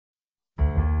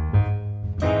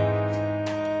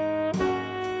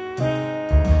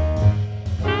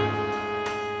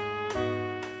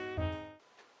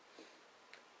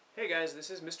guys, this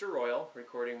is Mr. Royal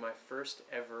recording my first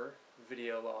ever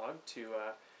video log to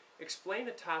explain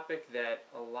a topic that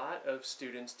a lot of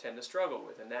students tend to struggle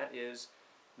with, and that is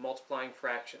multiplying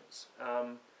fractions.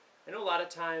 I know a lot of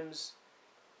times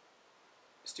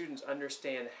students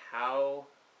understand how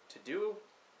to do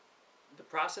the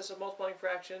process of multiplying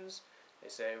fractions. They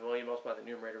say, well, you multiply the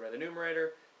numerator by the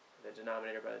numerator, the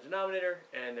denominator by the denominator,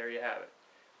 and there you have it.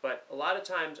 But a lot of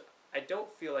times I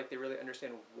don't feel like they really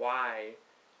understand why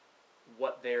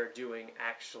what they're doing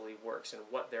actually works and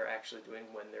what they're actually doing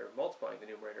when they're multiplying the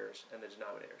numerators and the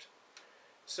denominators.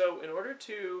 So in order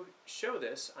to show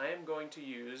this, I am going to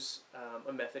use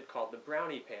a method called the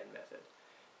Brownie pan method.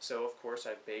 So of course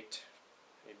I've baked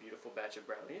a beautiful batch of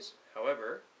brownies.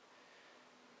 However,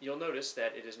 you'll notice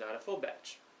that it is not a full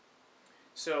batch.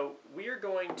 So we are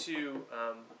going to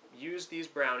use these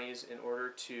brownies in order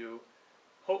to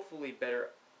hopefully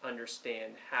better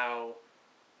understand how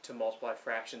to multiply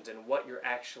fractions and what you're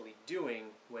actually doing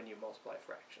when you multiply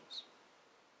fractions.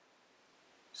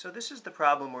 So this is the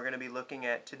problem we're going to be looking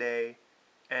at today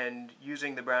and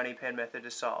using the brownie pan method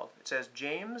to solve. It says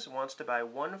James wants to buy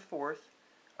 1/4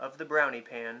 of the brownie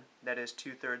pan that is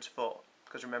 2/3 full.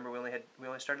 Because remember, we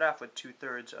only started off with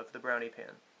 2/3 of the brownie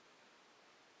pan.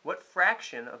 What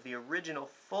fraction of the original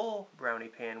full brownie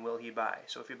pan will he buy?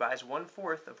 So if he buys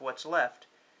 1/4 of what's left,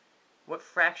 what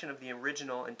fraction of the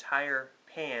original entire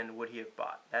pan would he have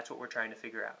bought? That's what we're trying to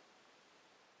figure out.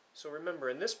 So remember,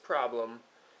 in this problem,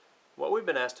 what we've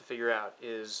been asked to figure out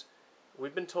is,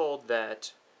 we've been told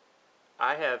that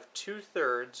I have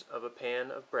 2/3 of a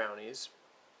pan of brownies,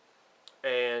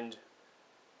 and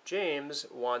James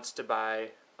wants to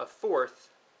buy 1/4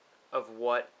 of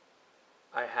what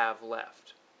I have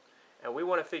left. And we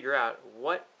want to figure out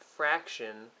what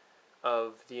fraction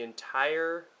of the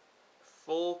entire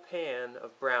full pan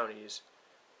of brownies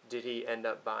did he end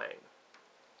up buying.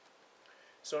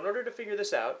 So in order to figure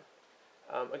this out,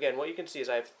 again, what you can see is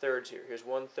I have thirds here. Here's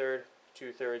 1/3,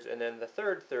 2/3, and then the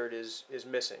third third is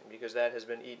missing because that has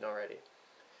been eaten already.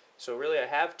 So really I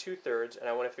have 2/3, and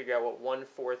I want to figure out what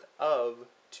 1/4 of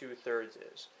 2/3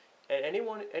 is. And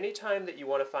any time that you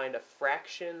want to find a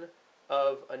fraction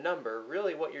of a number,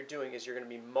 really what you're doing is you're going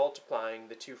to be multiplying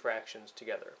the two fractions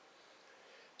together.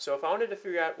 So if I wanted to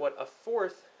figure out what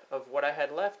 1/4 of what I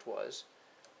had left was,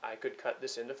 I could cut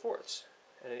this into fourths.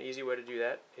 And an easy way to do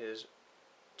that is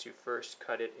to first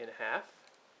cut it in half.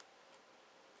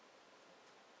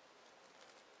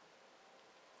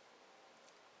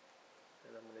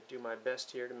 And I'm going to do my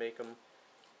best here to make them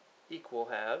equal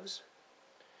halves.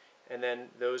 And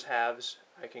then those halves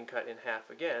I can cut in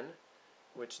half again,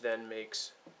 which then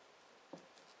makes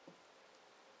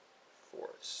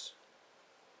fourths.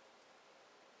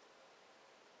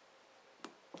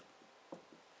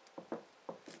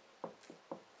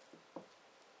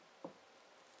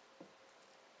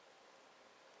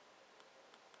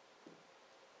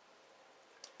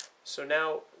 So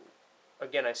now,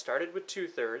 again, I started with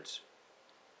 2/3,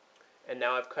 and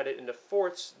now I've cut it into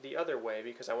fourths the other way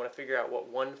because I want to figure out what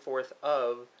 1/4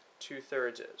 of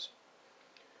 2/3 is.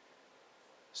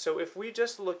 So if we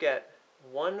just look at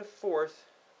 1/4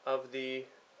 of the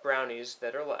brownies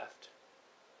that are left,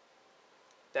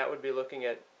 that would be looking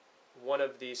at one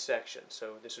of these sections.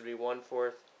 So this would be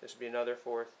 1/4, this would be another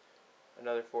fourth,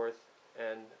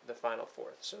 and the final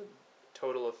fourth. So a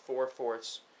total of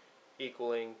 4/4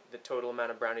 equaling the total amount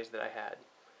of brownies that I had.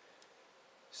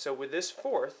 So with this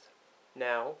fourth,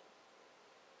 now,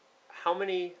 how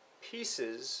many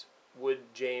pieces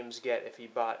would James get if he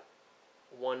bought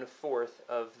 1/4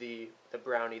 of the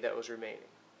brownie that was remaining?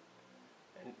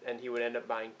 And he would end up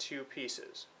buying 2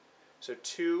 pieces. So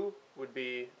 2 would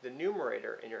be the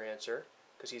numerator in your answer,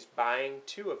 because he's buying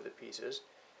 2 of the pieces,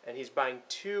 and he's buying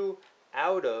 2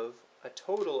 out of a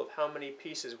total of how many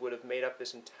pieces would have made up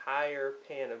this entire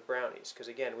pan of brownies. Because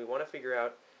again, we want to figure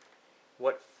out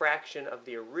what fraction of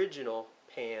the original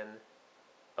pan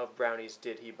of brownies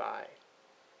did he buy.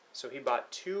 So he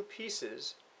bought 2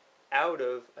 pieces out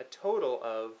of a total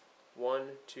of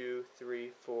 1, 2, 3,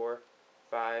 4,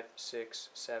 5, 6,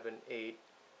 7, 8,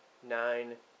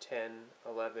 9, 10,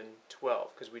 11,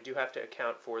 12, because we do have to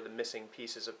account for the missing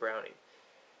pieces of brownie.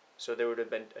 So there would have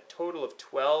been a total of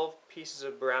 12 pieces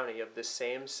of brownie of the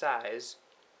same size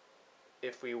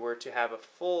if we were to have a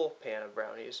full pan of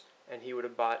brownies, and he would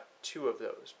have bought 2 of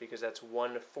those, because that's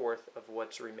 1/4 of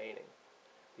what's remaining,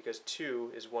 because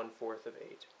 2 is 1/4 of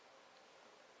 8.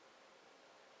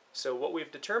 So what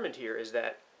we've determined here is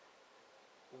that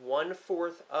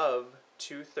 1/4 of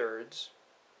 2/3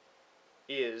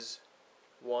 is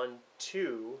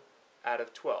 1/2 out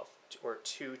of 12, or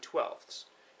 2/12,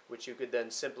 which you could then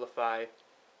simplify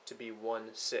to be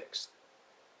 1/6.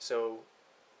 So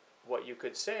what you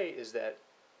could say is that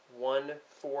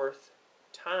 1/4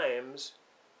 times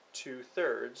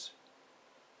 2/3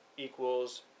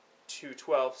 equals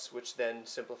 2/12, which then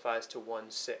simplifies to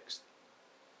 1/6.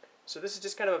 So this is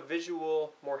just kind of a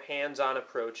visual, more hands-on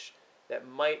approach that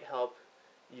might help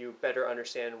you better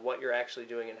understand what you're actually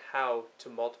doing and how to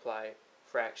multiply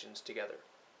fractions together.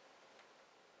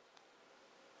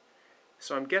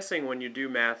 So I'm guessing when you do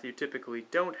math, you typically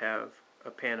don't have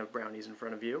a pan of brownies in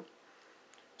front of you.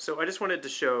 So I just wanted to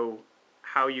show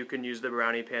how you can use the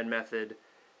brownie pan method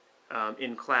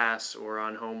in class or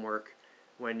on homework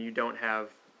when you don't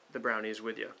have the brownies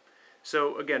with you.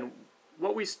 So again,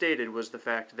 what we stated was the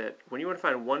fact that when you want to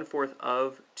find 1/4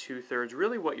 of 2/3,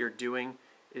 really what you're doing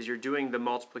is you're doing the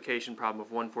multiplication problem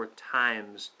of 1/4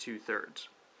 times 2/3.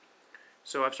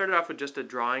 So I've started off with just a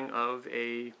drawing of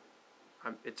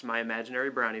it's my imaginary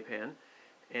brownie pan,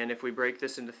 and if we break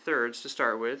this into thirds to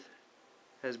start with,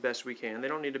 as best we can, they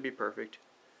don't need to be perfect.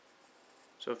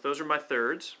 So if those are my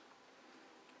thirds,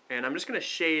 and I'm just going to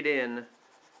shade in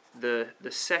the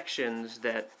sections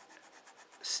that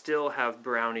still have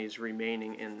brownies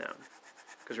remaining in them,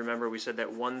 because remember we said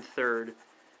that 1/3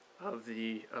 of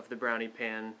the brownie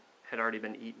pan had already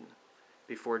been eaten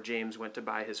before James went to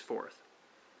buy his 4th.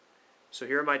 So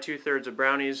here are my 2/3 of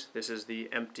brownies. This is the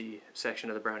empty section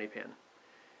of the brownie pan.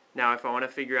 Now if I want to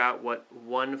figure out what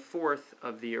 1/4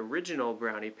 of the original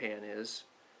brownie pan is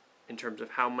in terms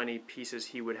of how many pieces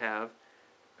he would have,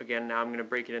 again now I'm going to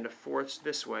break it into fourths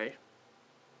this way,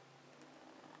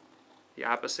 the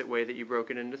opposite way that you broke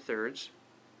it into thirds.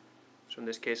 So in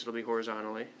this case it'll be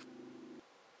horizontally.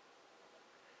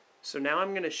 So now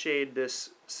I'm going to shade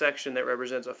this section that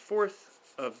represents 1/4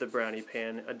 of the brownie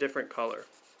pan a different color.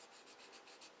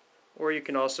 Or you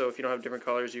can also, if you don't have different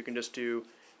colors, you can just do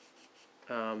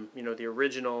the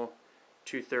original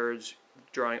 2/3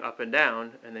 drawing up and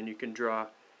down, and then you can draw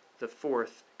the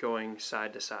 4th going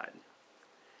side to side.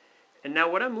 And now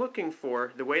what I'm looking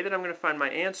for, the way that I'm going to find my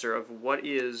answer of what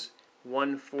is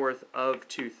 1/4 of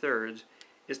 2/3,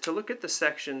 is to look at the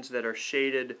sections that are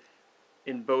shaded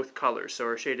in both colors, so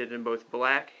are shaded in both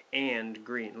black and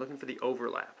green, looking for the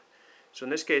overlap. So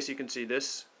in this case you can see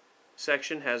this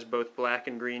section has both black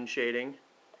and green shading,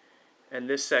 and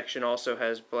this section also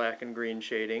has black and green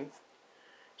shading.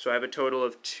 So I have a total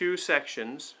of 2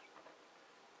 sections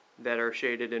that are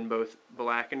shaded in both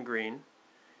black and green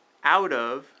out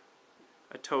of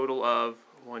a total of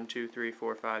 1, 2, 3,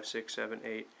 4, 5, 6, 7,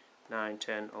 8, 9,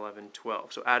 10, 11,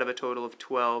 12. So out of a total of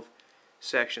 12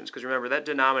 sections, because remember that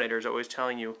denominator is always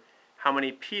telling you how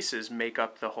many pieces make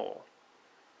up the whole.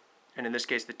 And in this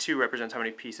case the 2 represents how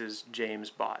many pieces James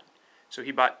bought. So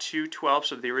he bought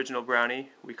 2/12 of the original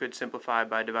brownie. We could simplify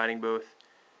by dividing both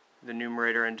the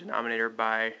numerator and denominator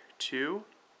by 2,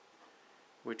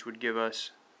 which would give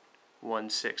us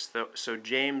 1/6. So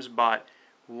James bought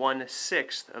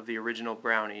 1/6 of the original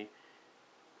brownie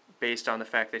based on the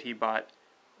fact that he bought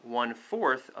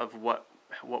 1/4 of what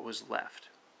was left.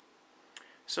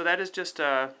 So that is just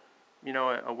a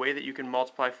way that you can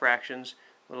multiply fractions,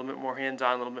 a little bit more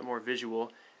hands-on, a little bit more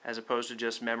visual, as opposed to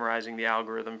just memorizing the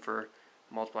algorithm for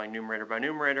multiplying numerator by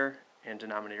numerator and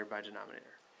denominator by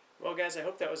denominator. Well guys, I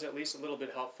hope that was at least a little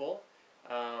bit helpful,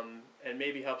 and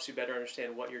maybe helps you better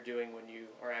understand what you're doing when you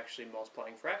are actually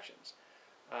multiplying fractions.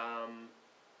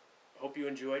 Hope you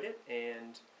enjoyed it,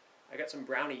 and I got some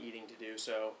brownie eating to do,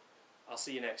 so I'll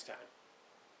see you next time.